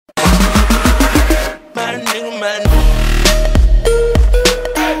nigga man.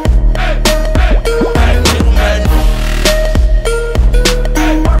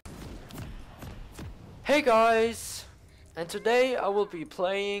 Hey guys, and today I will be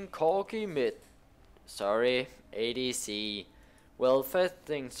playing Corki mid. Sorry, ADC. Well, first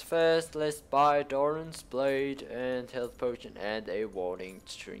things first, let's buy Doran's blade and health potion and a warning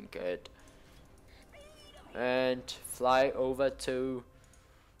trinket. And fly over to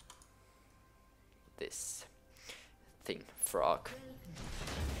this thing, frog.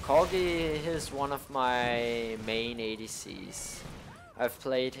 Corgi is one of my main ADCs. I've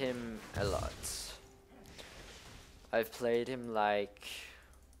played him a lot. I've played him like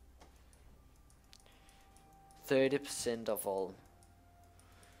 30% of all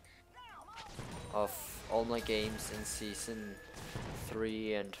my games in season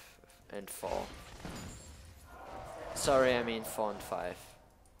 3 and 4. Sorry, I mean 4 and 5.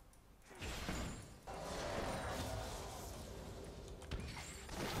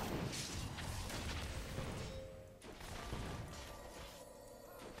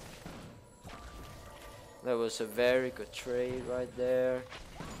 That was a very good trade right there.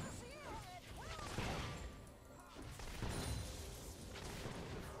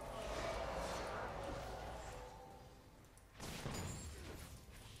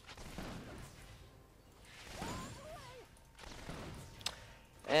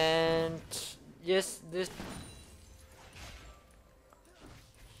 And yes, this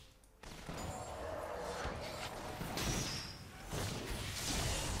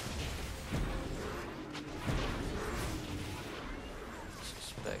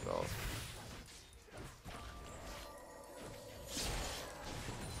back off.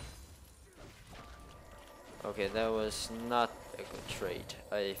 Okay, that was not a good trade.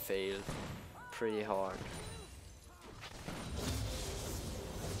 I failed pretty hard.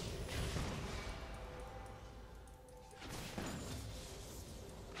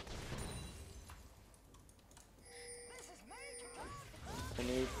 I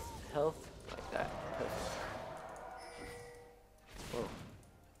need health like that. Perfect. Whoa.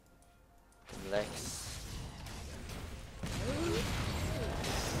 Legs.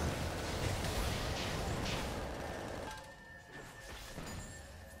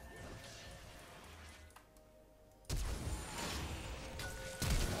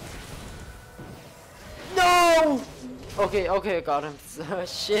 No! Okay, I got him.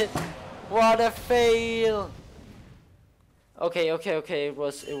 Shit. What a fail. Okay, it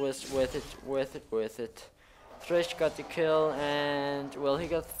was worth it. Thresh got the kill, and well, he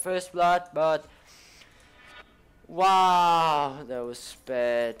got the first blood, but wow, that was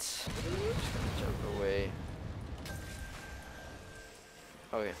bad. Just gonna jump away.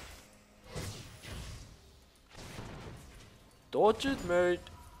 Okay. Dodge it, mate.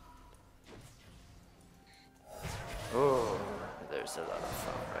 Oh, there's a lot of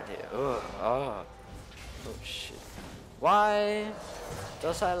fun right here. Oh shit. Why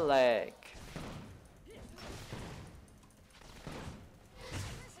does I lag?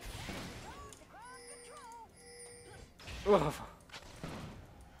 Oh.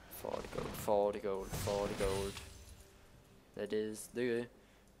 40 gold. That is the...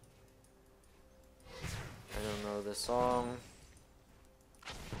 I don't know the song.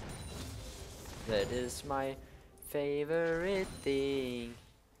 That is my favorite thing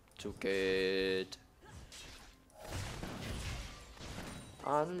to get.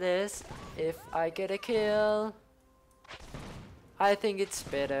 Unless if I get a kill, I think it's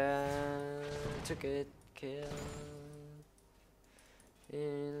better to get killed.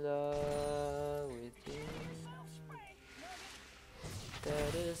 In love with you.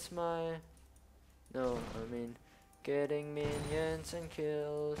 That is my... No, I mean getting minions and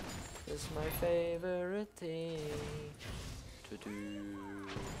kills is my favorite thing to do.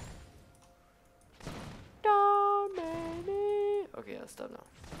 Don't make me... Okay, I'll stop now.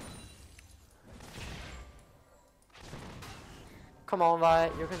 Come on, Vi,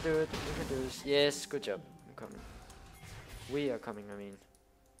 you can do it. You can do this. Yes, good job. I'm coming. We are coming, I mean.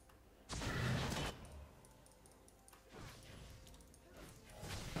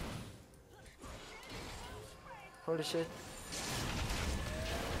 Holy shit.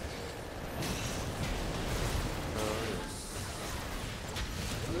 Oh, yes.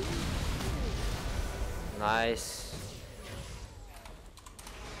 Nice.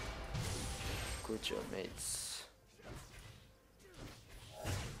 Good job, mates.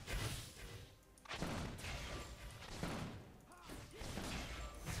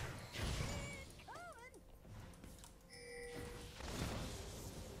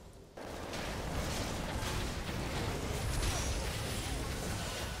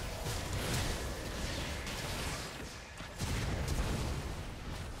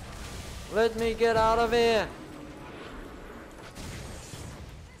 Let me get out of here.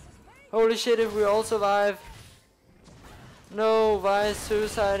 Holy shit, if we all survive. No, why is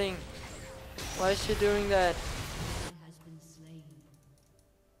suiciding? Why is she doing that? Has been slain.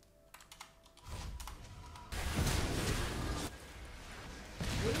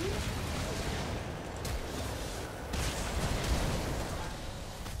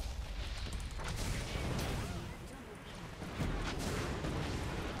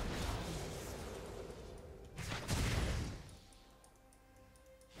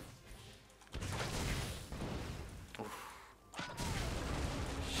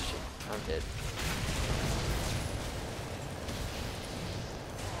 I'm dead.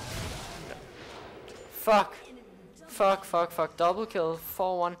 Fuck. Fuck, fuck, fuck. Double kill.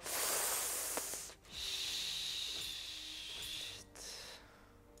 4-1. Shit.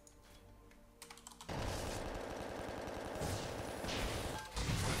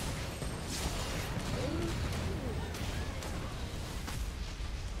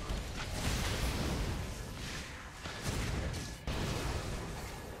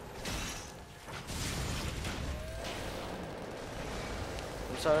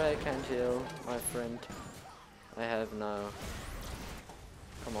 I'm sorry I can't heal, my friend. I have now.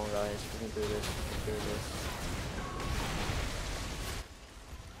 Come on guys, we can do this, we can do this.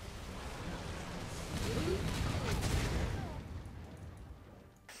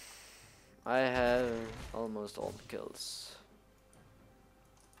 I have almost all the kills.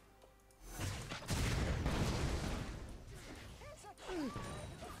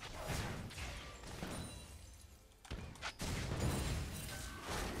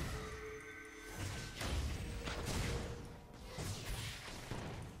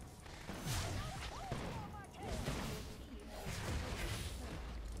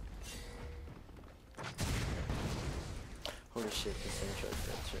 Holy shit, this enjoyed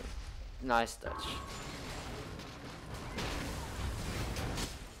that too. Nice touch.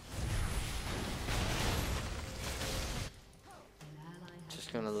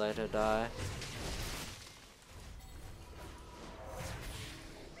 Just gonna let her die.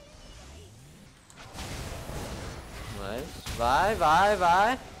 Nice.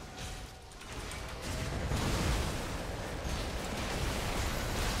 Bye.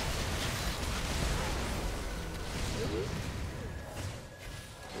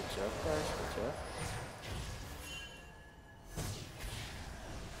 Good job, guys. Good job.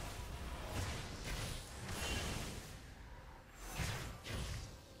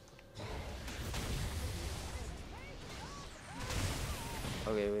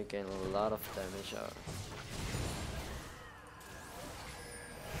 Okay, we gain a lot of damage out.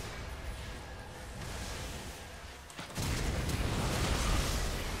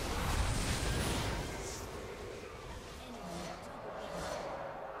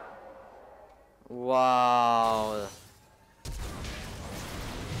 Wow.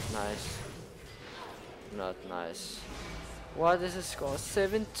 Nice. Not nice. What is the score?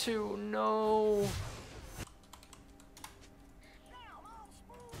 7-2. No.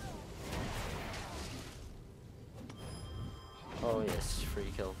 Oh yes,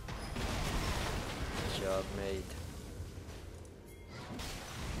 free kill. Good job, mate.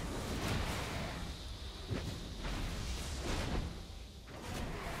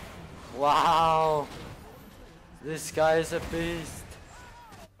 Wow, this guy is a beast.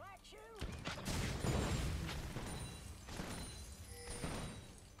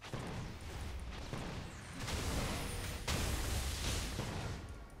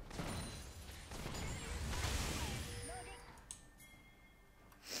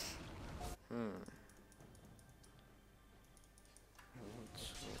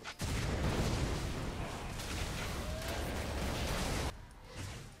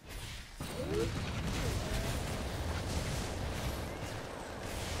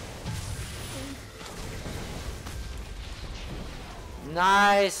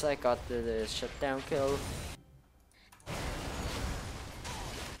 Nice, I got the shutdown kill. I'm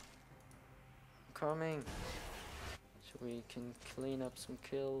coming, so we can clean up some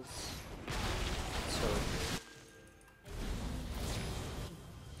kills. So.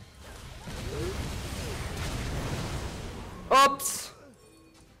 Oops!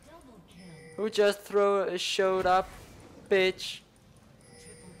 Who just showed up, bitch?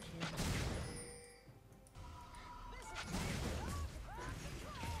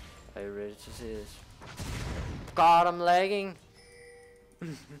 Are you ready to see this? God, I'm lagging.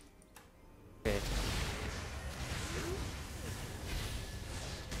 Okay.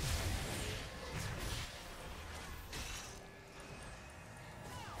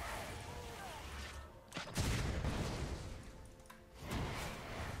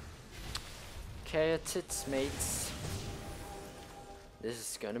 care your tits, mates. This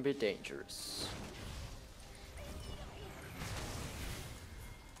is gonna be dangerous.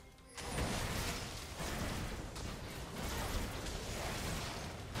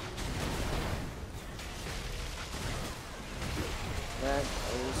 That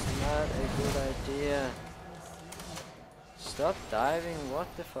is not a good idea. Stop diving, what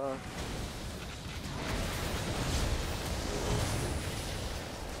the fuck?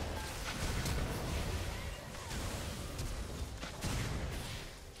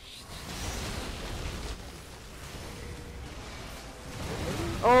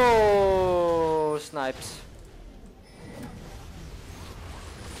 Oh, snipes.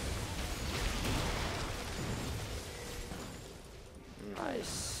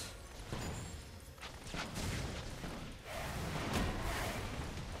 Nice.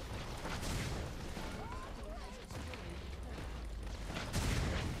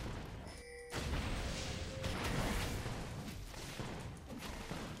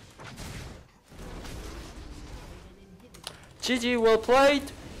 GG, well played.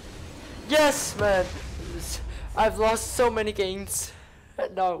 Yes, man. I've lost so many games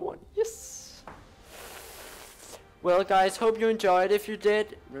and now I won. Yes. Well, guys, hope you enjoyed. If you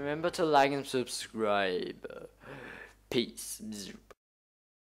did, remember to like and subscribe. Peace.